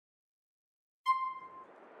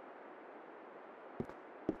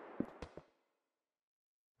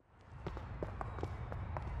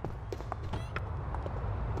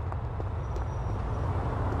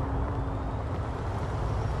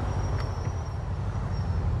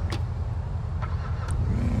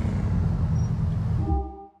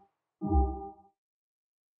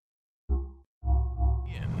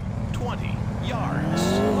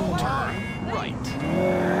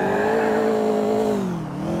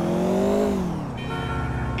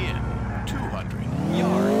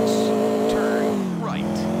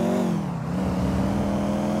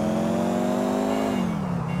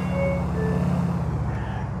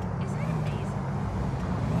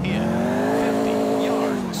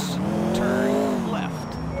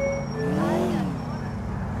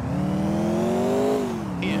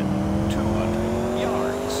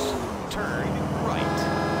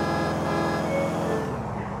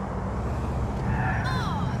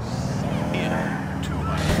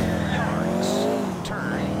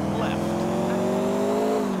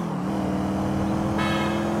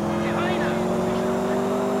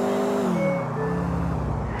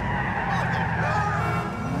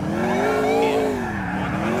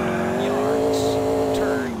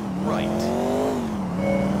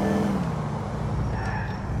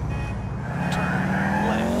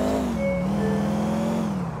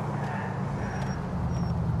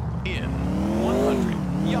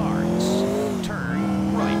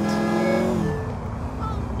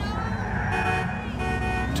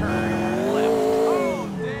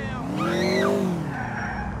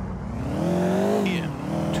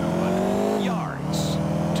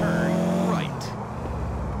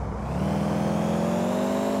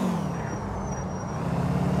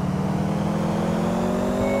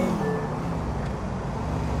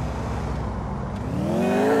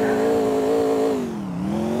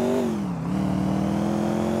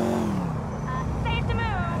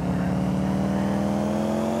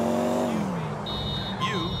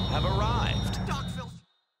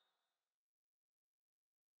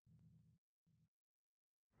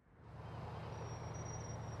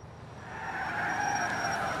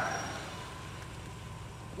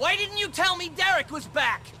Why didn't you tell me Derek was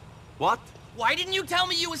back? What? Why didn't you tell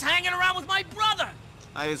me you was hanging around with my brother?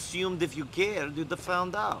 I assumed if you cared, you'd have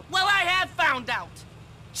found out. Well, I have found out.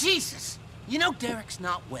 Jesus. You know Derek's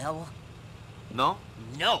not well? No?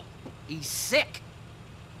 No. He's sick.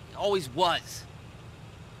 He always was.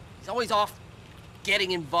 He's always off getting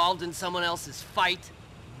involved in someone else's fight,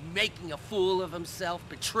 making a fool of himself,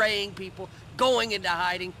 betraying people, going into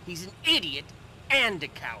hiding. He's an idiot and a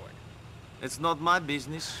coward. It's not my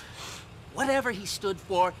business. Whatever he stood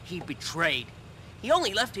for, he betrayed. He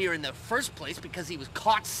only left here in the first place because he was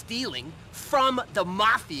caught stealing from the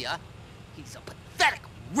Mafia. He's a pathetic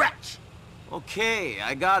wretch. Okay,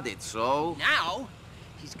 I got it, so... Now,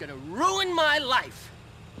 he's gonna ruin my life.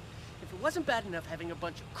 If it wasn't bad enough having a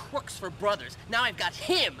bunch of crooks for brothers, now I've got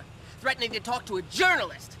him threatening to talk to a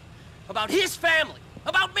journalist about his family,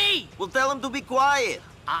 about me. Well, tell him to be quiet.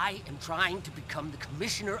 I am trying to become the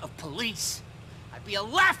commissioner of police. I'd be a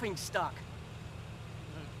laughingstock.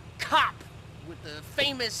 A cop with the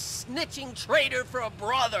famous snitching traitor for a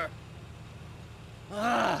brother.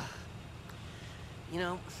 Ugh. You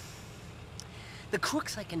know, the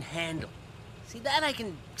crooks I can handle. See, that I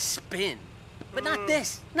can spin. But not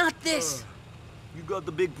this. Not this. You got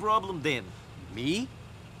the big problem then. Me?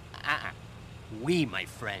 We, my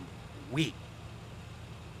friend. We.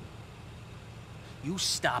 You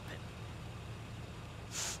stop him.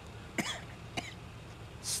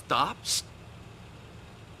 Stop?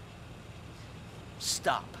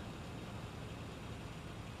 Stop.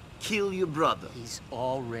 Kill your brother. He's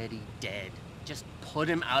already dead. Just put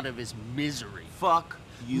him out of his misery. Fuck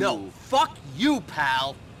you. No, fuck you,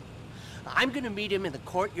 pal. I'm gonna meet him in the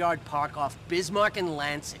Courtyard Park off Bismarck and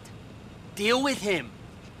Lancet. Deal with him.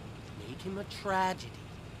 Make him a tragedy,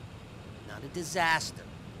 not a disaster.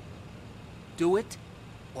 Do it,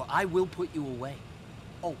 or I will put you away.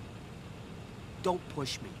 Oh, don't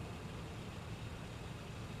push me.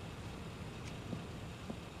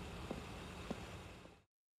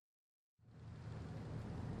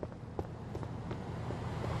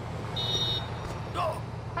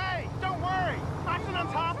 Hey, don't worry. Nothing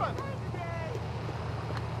on top of.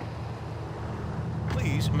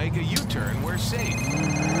 Please make a U-turn. We're safe.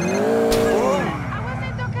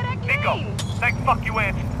 Nico, thank fuck you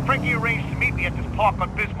answered. Frankie arranged to meet me at this park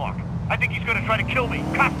on Bismarck. I think he's gonna try to kill me.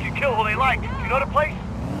 Cops can kill who they like. You know the place?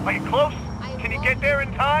 Are you close? Can you get there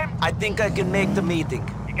in time? I think I can make the meeting.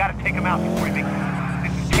 You gotta take him out before he makes it.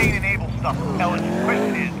 This is Cain and Abel stuff, Ellen. The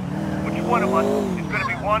question is, which one of us is gonna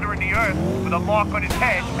be wandering the earth with a mark on his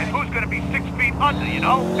head, and who's gonna be 6 feet under, you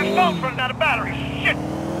know? This phone's running out of battery. Shit!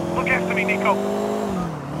 Look after me, Nico.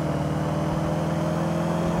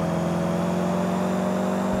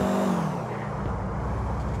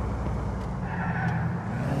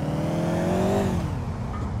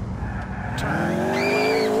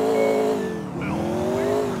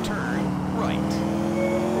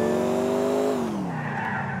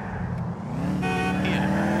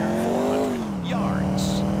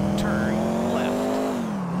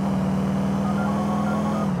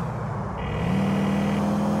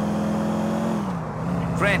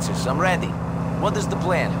 Francis, I'm ready. What is the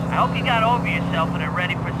plan? I hope you got over yourself and are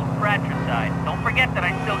ready for some fratricide. Don't forget that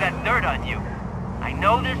I still got dirt on you. I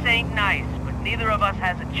know this ain't nice, but neither of us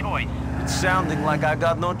has a choice. It's sounding like I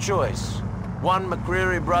got no choice. One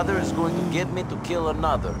McCreary brother is going to get me to kill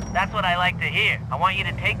another. That's what I like to hear. I want you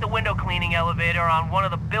to take the window cleaning elevator on one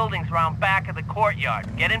of the buildings around back of the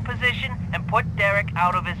courtyard. Get in position and put Derek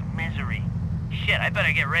out of his misery. Shit, I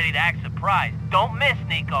better get ready to act surprised. Don't miss,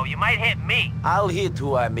 Nico. You might hit me. I'll hit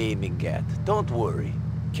who I'm aiming at. Don't worry.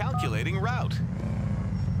 Calculating route.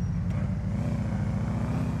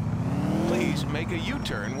 Please make a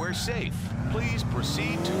U-turn. We're safe. Please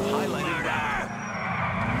proceed to highlighted route.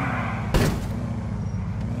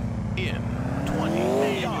 In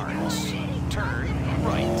 20 yards. Turn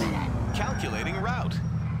right. Calculating route.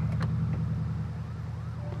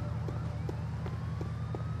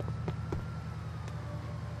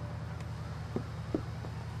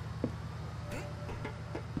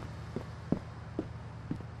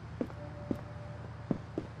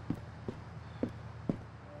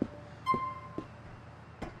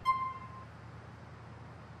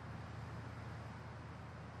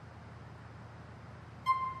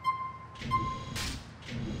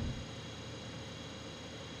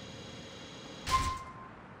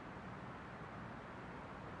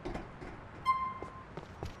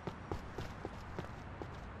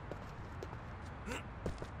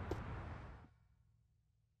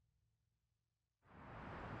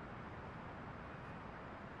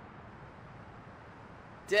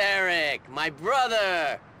 Derek, my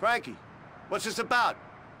brother! Frankie, what's this about?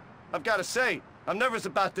 I've got to say, I'm nervous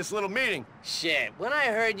about this little meeting. Shit, when I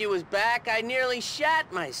heard you was back, I nearly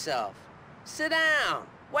shat myself. Sit down.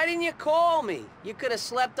 Why didn't you call me? You could have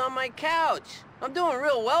slept on my couch. I'm doing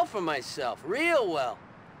real well for myself, real well.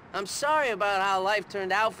 I'm sorry about how life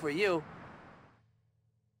turned out for you.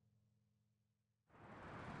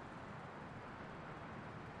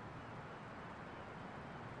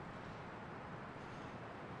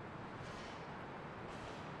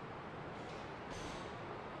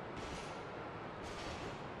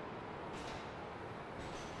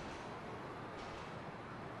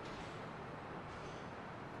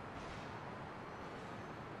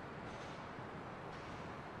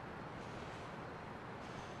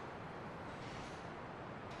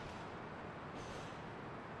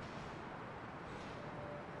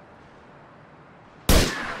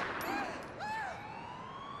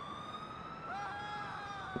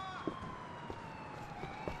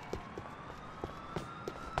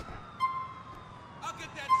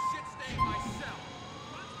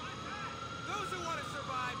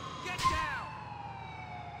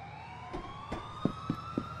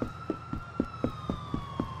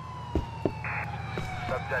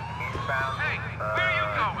 Subject eastbound. Hey, where are you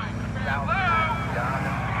going?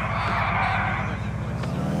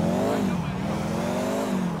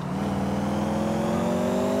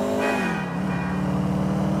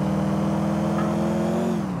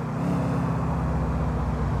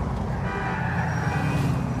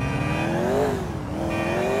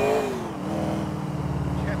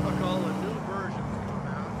 Typical, a new version's come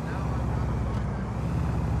out. Now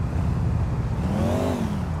I'm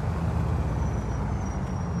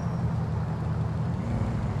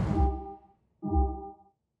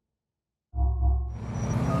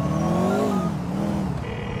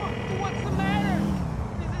What's the matter?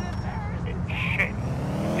 Is it a terrorist? Shit,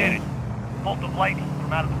 he did it. Bolt of lightning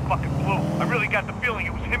from out of the fucking blue. I really got the feeling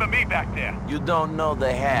it was him and me back there. You don't know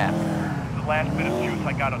the half. It's the last bit of juice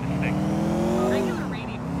I got on this thing. Regular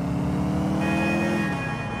radio.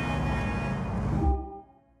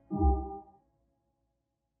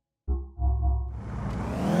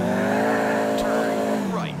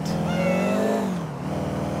 Turn right.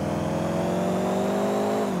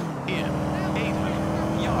 In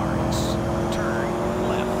 800 yards, turn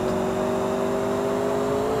left.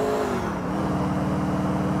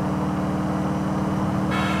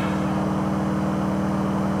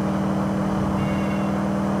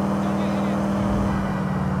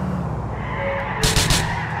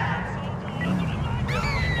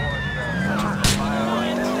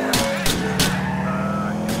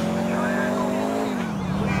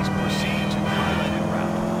 Please proceed to highlighted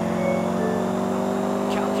route.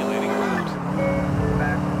 Calculating route.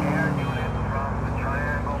 Back air unit from the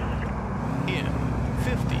triangle. In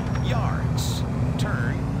 50 yards,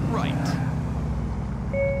 turn right.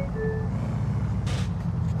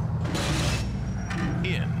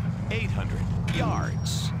 In 800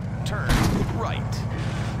 yards, turn right.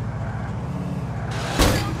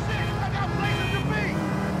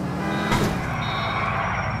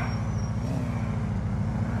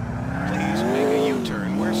 Please make a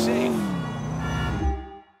U-turn. We're safe.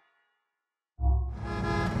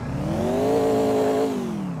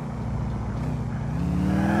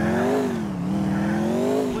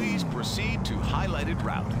 Please proceed to highlighted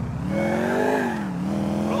route.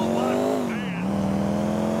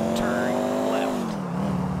 Turn left.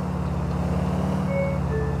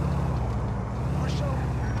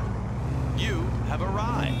 You have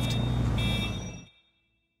arrived.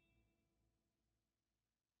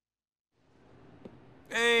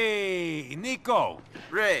 Hey, Nico.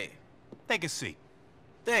 Ray, Take a seat.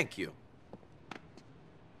 thank you.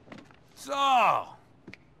 So,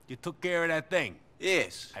 you took care of that thing.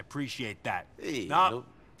 Yes. I appreciate that. Hey, No, no-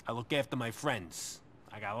 I look after my friends.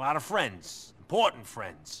 I got a lot of friends. Important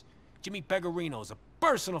friends. Jimmy Pecorino's a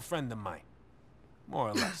personal friend of mine. More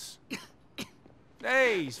or less.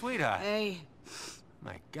 Hey, sweetheart. Hey,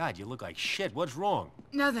 My God, you look like shit. What's wrong?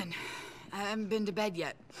 nothing. I haven't been to bed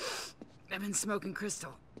yet. I've been smoking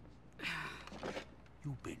crystal.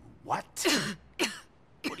 You've been what?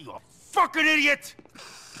 What are you, a fucking idiot?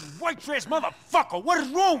 You white trash motherfucker, what is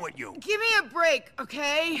wrong with you? Give me a break,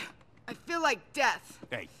 okay? I feel like death.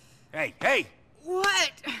 Hey, hey, hey!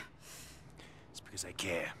 What? It's because I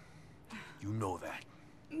care. You know that.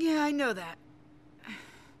 Yeah, I know that.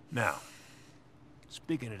 Now,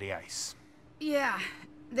 speaking of the ice, Yeah,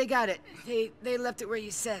 they got it. They left it where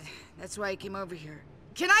you said. That's why I came over here.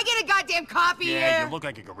 Can I get a goddamn coffee yeah, here? you look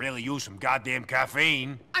like you could really use some goddamn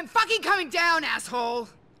caffeine. I'm fucking coming down, asshole.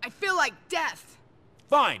 I feel like death.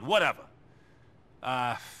 Fine, whatever.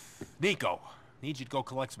 Nico, Need you to go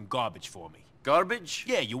collect some garbage for me. Garbage?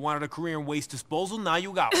 Yeah, you wanted a career in waste disposal, now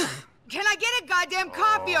you got one. Can I get a goddamn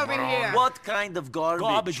coffee over here? What kind of garbage?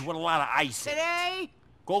 Garbage with a lot of ice in it. Today?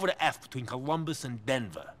 Go over to F between Columbus and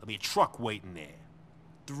Denver. There'll be a truck waiting there.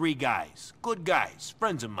 3 guys. Good guys.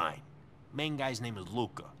 Friends of mine. Main guy's name is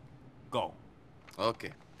Luca. Go.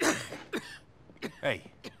 Okay. Hey,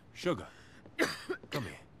 Sugar. Come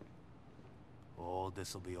here. Oh,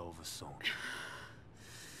 this'll be over soon.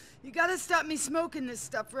 You gotta stop me smoking this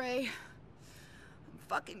stuff, Ray. I'm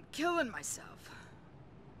fucking killing myself.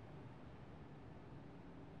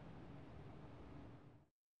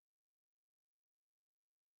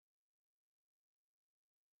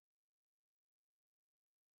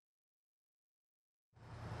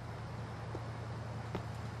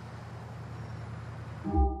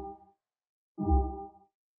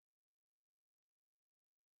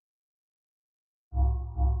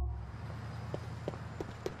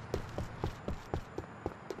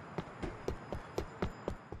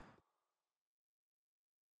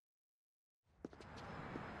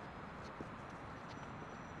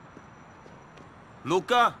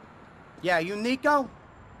 Luca? Yeah, you Nico?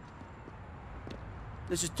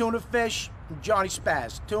 This is Tuna Fish and Johnny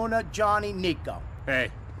Spaz. Tuna, Johnny, Nico. Hey.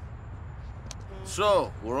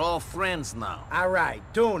 So, we're all friends now. All right,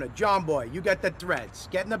 Tuna, John Boy, you get the threads.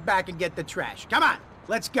 Get in the back and get the trash. Come on,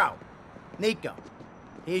 let's go. Nico,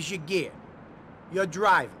 here's your gear. You're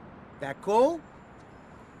driving. That cool?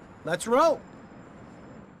 Let's roll.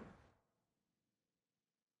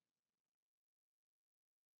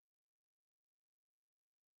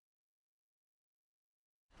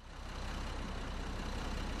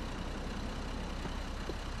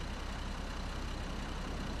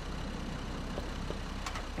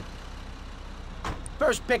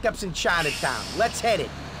 First pickup's in Chinatown. Let's hit it.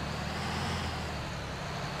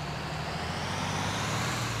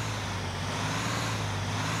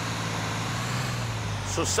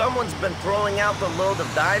 So someone's been throwing out the load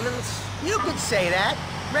of diamonds? You could say that.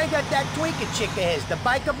 Ray got that tweaker chick of his, the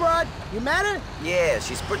biker broad. You met her? Yeah,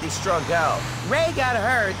 she's pretty strung out. Ray got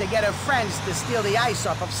her to get her friends to steal the ice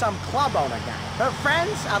off of some club owner guy. Her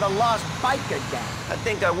friends are the Lost Biker Gang. I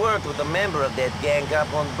think I worked with a member of that gang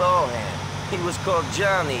up on Bohan. He was called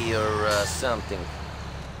Johnny or something.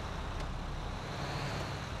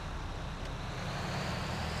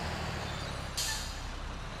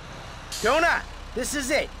 Tuna, this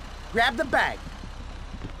is it. Grab the bag.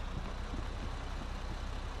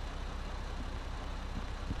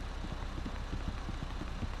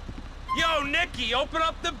 Yo, Nicky, open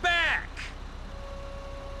up the back!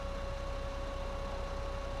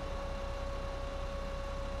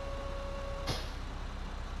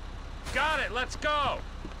 Got it, let's go!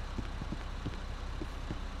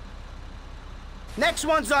 Next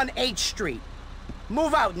one's on H Street.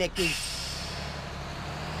 Move out, Nicky.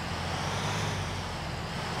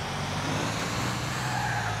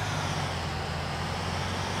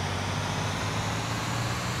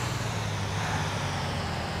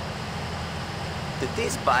 Did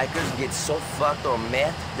these bikers get so fucked or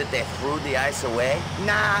meth that they threw the ice away?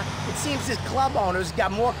 Nah, it seems this club owner's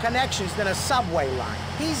got more connections than a subway line.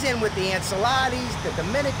 He's in with the Ancelottis, the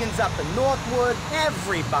Dominicans up in Northwood,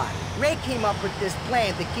 everybody. Ray came up with this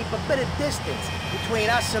plan to keep a bit of distance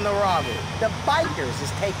between us and the robbery. The bikers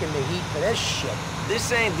is taking the heat for this shit.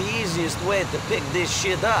 This ain't the easiest way to pick this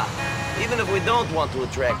shit up, even if we don't want to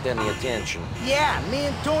attract any attention. Yeah, me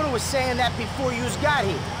and Tuna was saying that before you got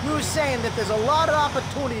here. We were saying that there's a lot of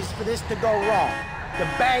opportunities for this to go wrong. The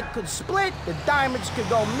bag could split, the diamonds could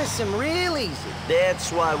go missing real easy.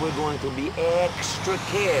 That's why we're going to be extra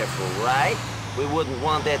careful, right? We wouldn't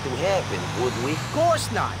want that to happen, would we? Of course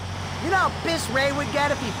not. You know how pissed Ray would get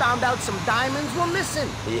if he found out some diamonds were missing?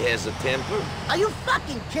 He has a temper? Are you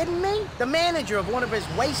fucking kidding me? The manager of one of his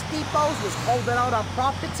waste depots was holding out on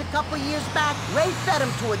profits a couple years back. Ray fed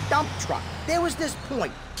him to a dump truck. There was this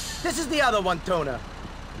point. This is the other one, Tuna.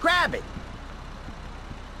 Grab it.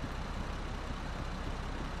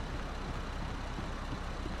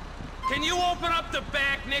 Can you open up the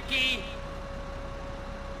back, Nicky?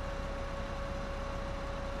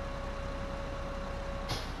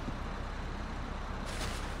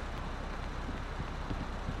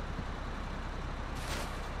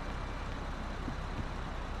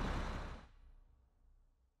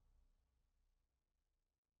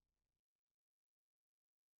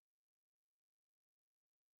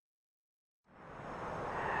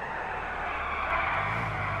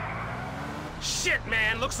 Shit,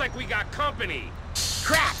 man, looks like we got company.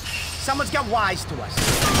 Crap! Someone's got wise to us.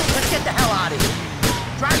 Let's get the hell out of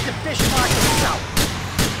here. Drive to Fish Market South.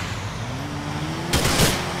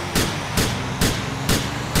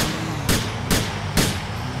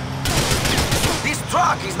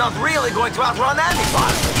 truck, he's not really going to outrun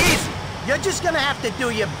anybody. Easy. You're just gonna have to do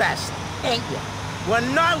your best, ain't you? We're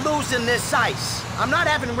not losing this ice. I'm not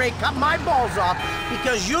having Ray cut my balls off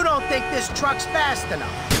because you don't think this truck's fast enough.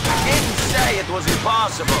 I didn't say it was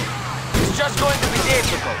impossible. It's just going to be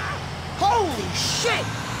difficult. Holy shit!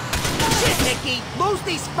 Shit, Nicky! Lose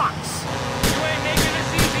these fucks! You ain't making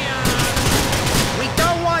this easy on us. We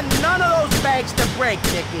don't want none of those bags to break,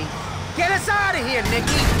 Nicky. Get us out of here,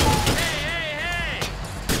 Nicky! Hey!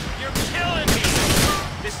 You're killing me!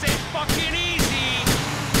 This ain't fucking easy!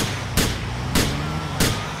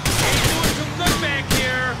 Ain't doing too good back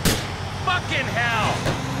here! Fucking hell!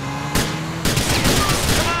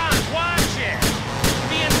 Come on, watch it!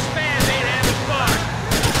 Being spammed ain't having fun!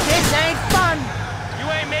 This ain't fun! You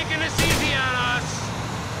ain't making this easy on us!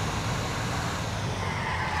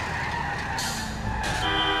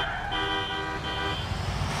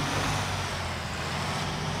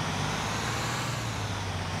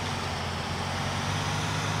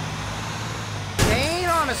 They ain't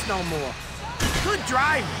on us no more. Good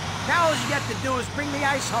driving. Now all you got to do is bring the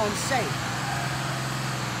ice home safe.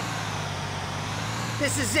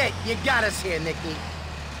 This is it. You got us here, Nicky.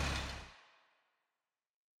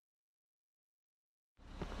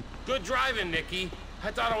 Good driving, Nicky.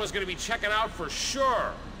 I thought I was gonna be checking out for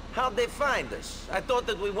sure. How'd they find us? I thought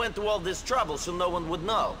that we went to all this trouble so no one would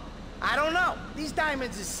know. I don't know. These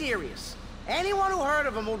diamonds are serious. Anyone who heard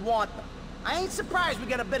of them would want them. I ain't surprised we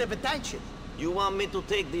got a bit of attention. You want me to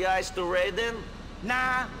take the ice to Ray then?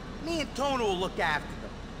 Nah, me and Tony will look after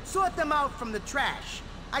them. Sort them out from the trash.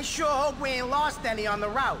 I sure hope we ain't lost any on the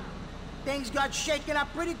route. Things got shaken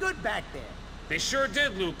up pretty good back there. They sure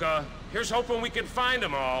did, Luca. Here's hoping we can find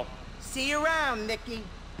them all. See you around, Nicky.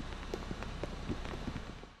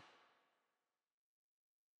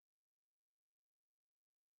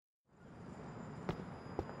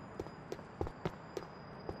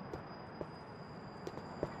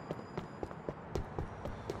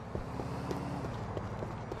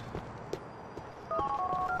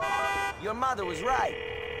 Your mother was right.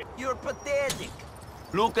 You're pathetic.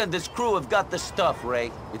 Luca and this crew have got the stuff,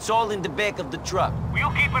 Ray. It's all in the back of the truck. Will you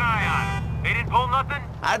keep an eye on it? They didn't pull nothing?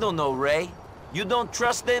 I don't know, Ray. You don't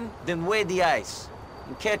trust them? Then weigh the ice.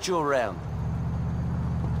 And catch you around.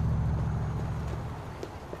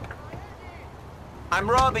 I'm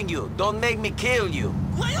robbing you. Don't make me kill you.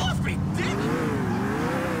 Lay off me, dick!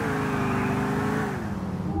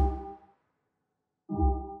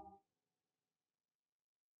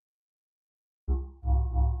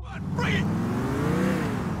 Bring it!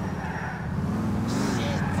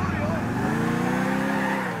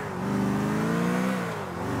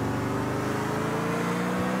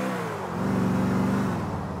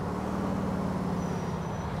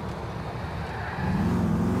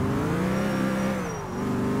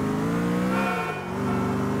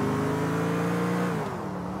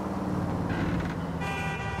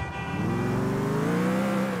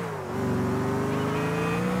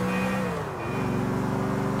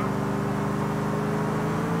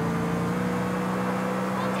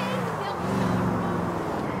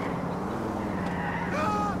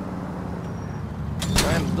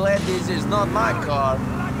 I'm glad this is not my car.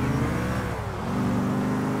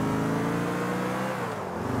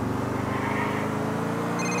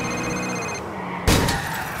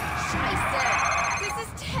 This is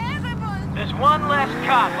terrible! There's one less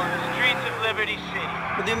cop on the streets of Liberty City.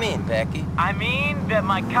 What do you mean, Packy? I mean that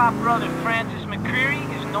my cop brother Francis McCreary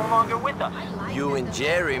is no longer with us. You and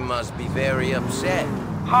Jerry must be very upset.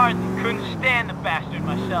 Hardly. Couldn't stand the bastard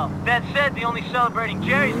myself. That said, the only celebrating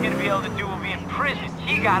Jerry's gonna be able to do will be in prison.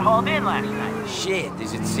 He got hauled in last night. Shit,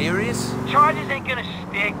 is it serious? Charges ain't gonna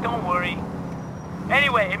stick, don't worry.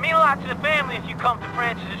 Anyway, it means a lot to the family if you come to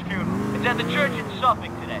Francis's funeral. It's at the church in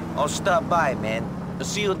Suffolk today. I'll stop by, man. I'll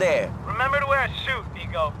see you there. Remember to wear a suit,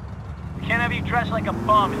 Vigo. We can't have you dressed like a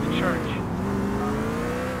bum in the church.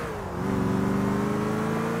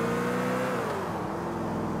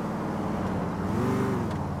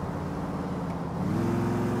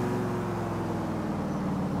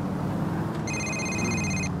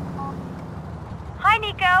 Hi,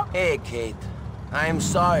 Nico. Hey, Kate. I am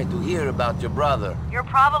sorry to hear about your brother. You're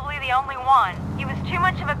probably the only one. He was too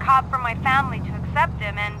much of a cop for my family to accept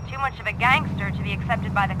him, and too much of a gangster to be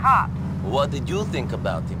accepted by the cops. What did you think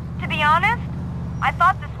about him? To be honest, I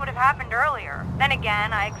thought this would have happened earlier. Then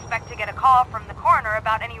again, I expect to get a call from the coroner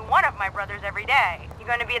about any one of my brothers every day. You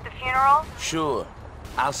going to be at the funeral? Sure.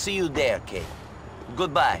 I'll see you there, Kate.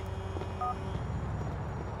 Goodbye.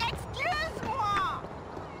 Excuse-moi!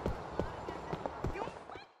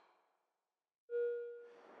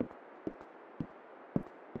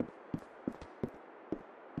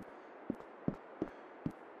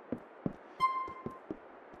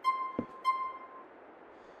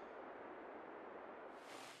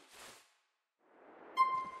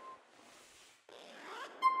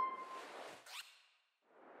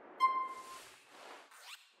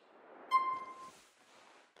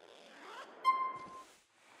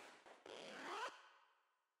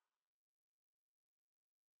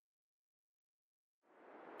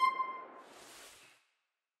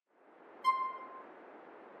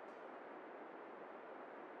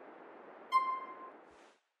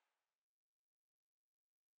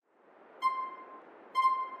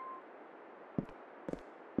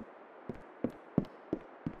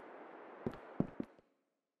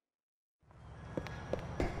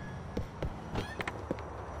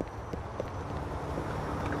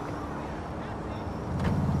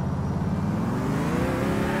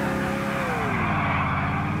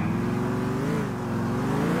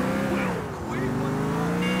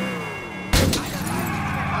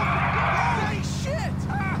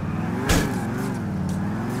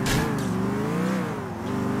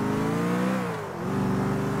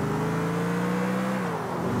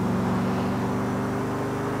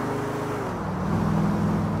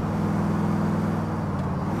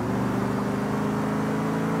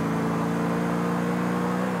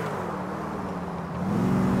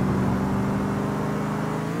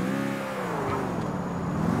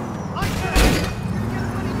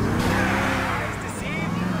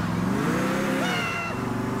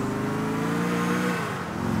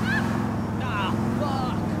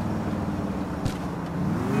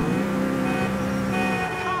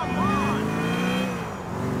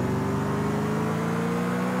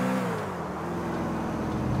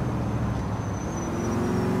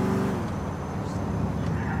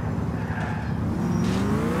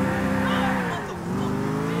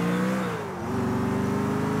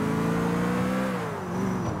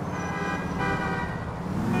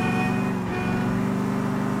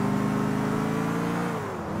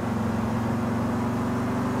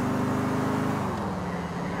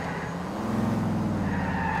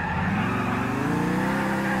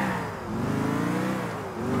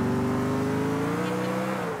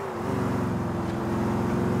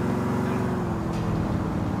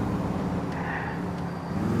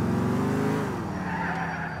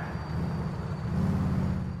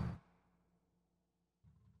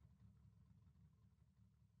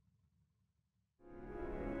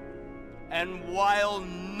 And while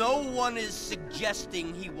no one is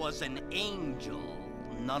suggesting he was an angel,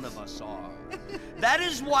 none of us are. That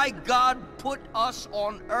is why God put us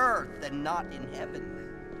on earth and not in heaven.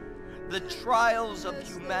 The trials of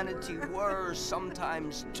humanity were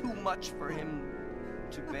sometimes too much for him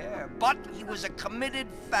to bear, but he was a committed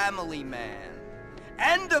family man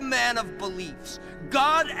and a man of beliefs.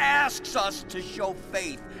 God asks us to show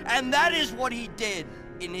faith, and that is what he did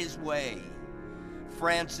in his way.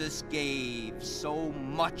 Francis gave so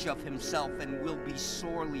much of himself and will be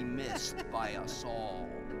sorely missed by us all.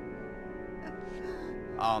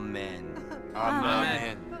 Amen.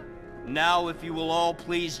 Amen. Now, if you will all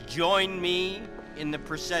please join me in the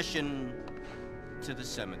procession to the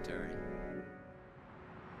cemetery.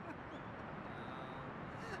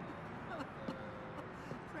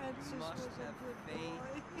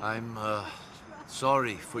 I'm,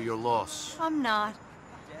 sorry for your loss. I'm not.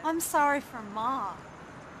 I'm sorry for Ma.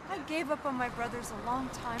 I gave up on my brothers a long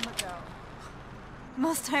time ago.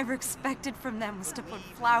 Most I ever expected from them was to put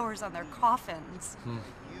flowers on their coffins.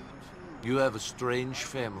 You have a strange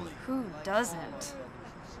family. Who doesn't?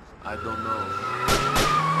 I don't know.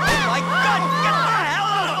 Oh my God! Get the hell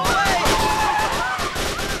out of the way!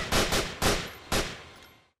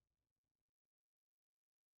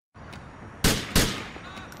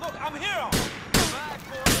 Look, I'm here!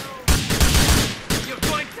 You're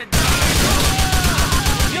going to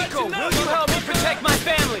die! Nico, will you help me protect my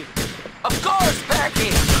family? Of course,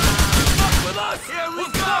 Packy! Fuck with us! Here we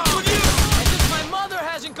go! Fuck with you! And since my mother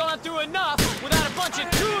hasn't gone through enough without a bunch of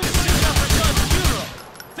goons shooting up her son's funeral,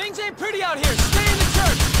 things ain't pretty out here. Stay in the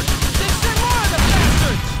church! Then send more of the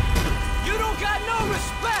bastards! You don't got no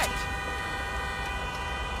respect!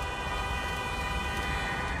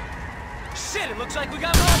 Shit, it looks like we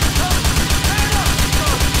got more coming! Stand up!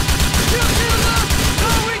 You kill them!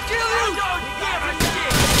 No, we kill you! Don't give a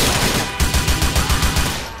shit!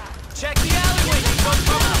 Check the alleyway, you don't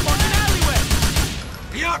cover the fucking alleyway!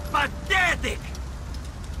 You're pathetic!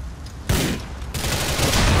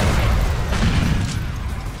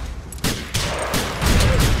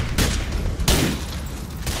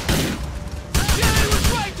 Jerry was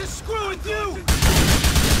right to screw with you!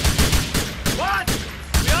 What?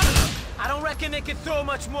 I don't reckon they can throw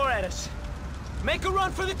much more at us. Make a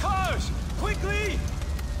run for the cars! Quickly!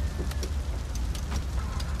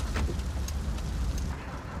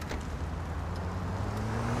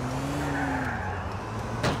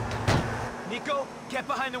 Nico, get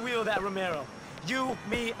behind the wheel of that Romero. You,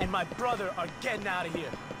 me, and my brother are getting out of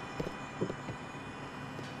here.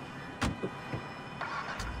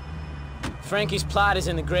 Frankie's plot is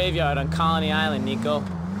in the graveyard on Colony Island, Nico.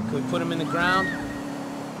 Can we put him in the ground?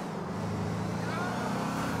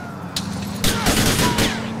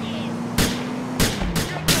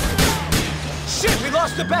 Shit, we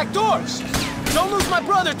lost the back doors! Don't lose my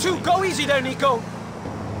brother, too! Go easy there, Nico!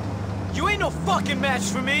 You ain't no fucking match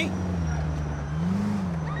for me!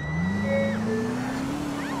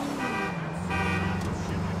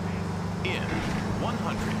 In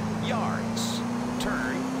 100 yards,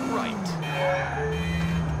 turn right.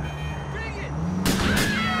 Bring it!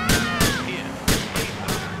 In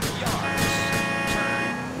 800 yards,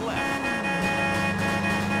 turn left.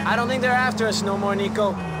 I don't think they're after us no more,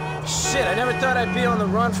 Nico. Shit, I never thought I'd be on the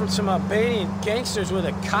run from some Albanian gangsters with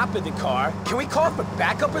a cop in the car. Can we call for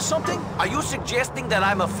backup or something? Are you suggesting that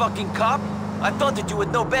I'm a fucking cop? I thought that you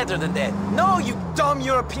would know better than that. No, you dumb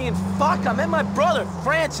European fuck! I meant my brother,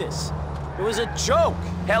 Francis. It was a joke.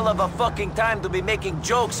 Hell of a fucking time to be making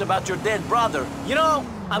jokes about your dead brother. You know,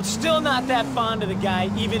 I'm still not that fond of the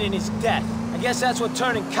guy, even in his death. I guess that's what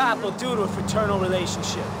turning cop will do to a fraternal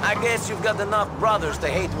relationship. I guess you've got enough brothers to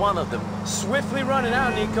hate one of them. Swiftly running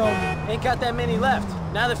out, Nico. Ain't got that many left.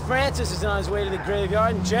 Now that Francis is on his way to the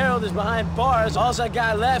graveyard and Gerald is behind bars, all I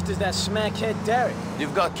got left is that smackhead Derek.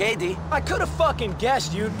 You've got Katie. I could have fucking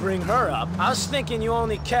guessed you'd bring her up. I was thinking you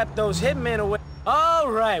only kept those hitmen away.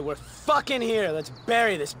 All right, we're fucking here. Let's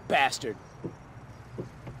bury this bastard.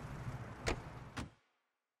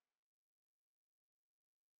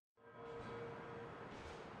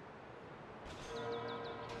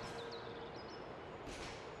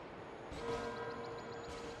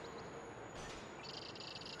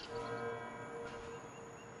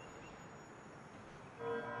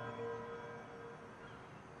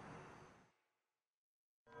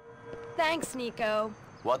 Thanks, Nico.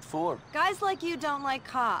 What for? Guys like you don't like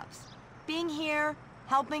cops. Being here,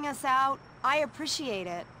 helping us out, I appreciate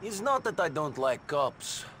it. It's not that I don't like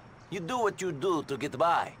cops. You do what you do to get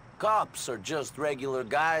by. Cops are just regular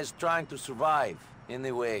guys trying to survive.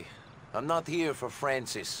 Anyway, I'm not here for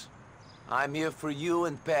Francis. I'm here for you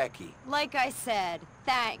and Packy. Like I said,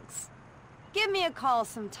 thanks. Give me a call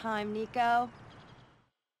sometime, Nico.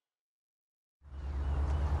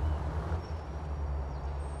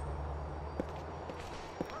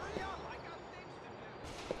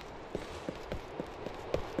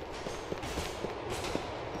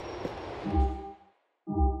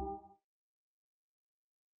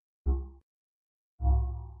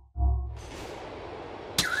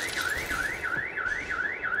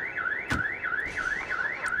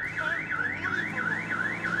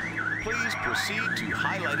 Please proceed to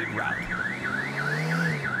highlighted route.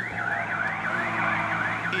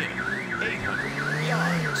 In 800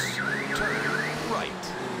 yards, turn right.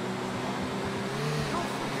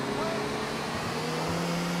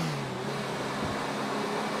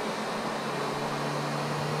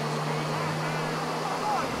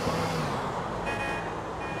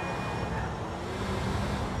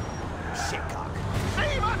 Shitcock.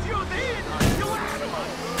 Save us, you thieves! You animals!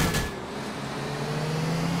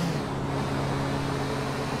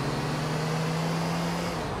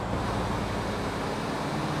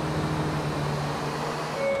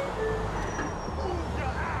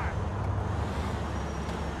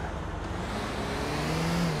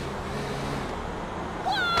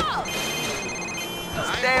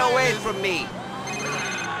 Stay away from me!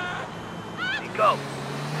 Nico,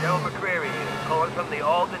 Daryl McCreary here, calling from the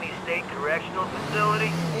Albany State Correctional Facility.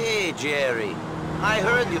 Hey, Jerry. I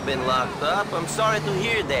heard you've been locked up. I'm sorry to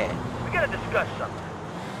hear that. We gotta discuss something.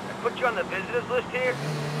 I put you on the visitors list here.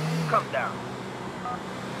 Come down.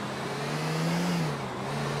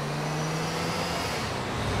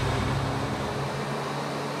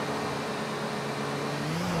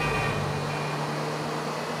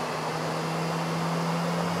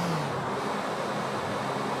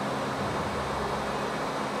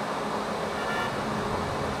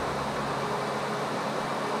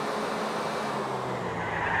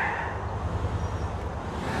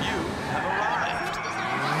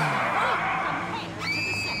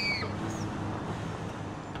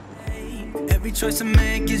 Every choice I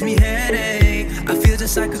make gives me headache. I feel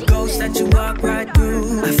just like a ghost that you walk right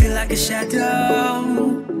through. I feel like a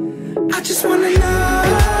shadow. I just wanna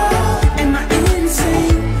know.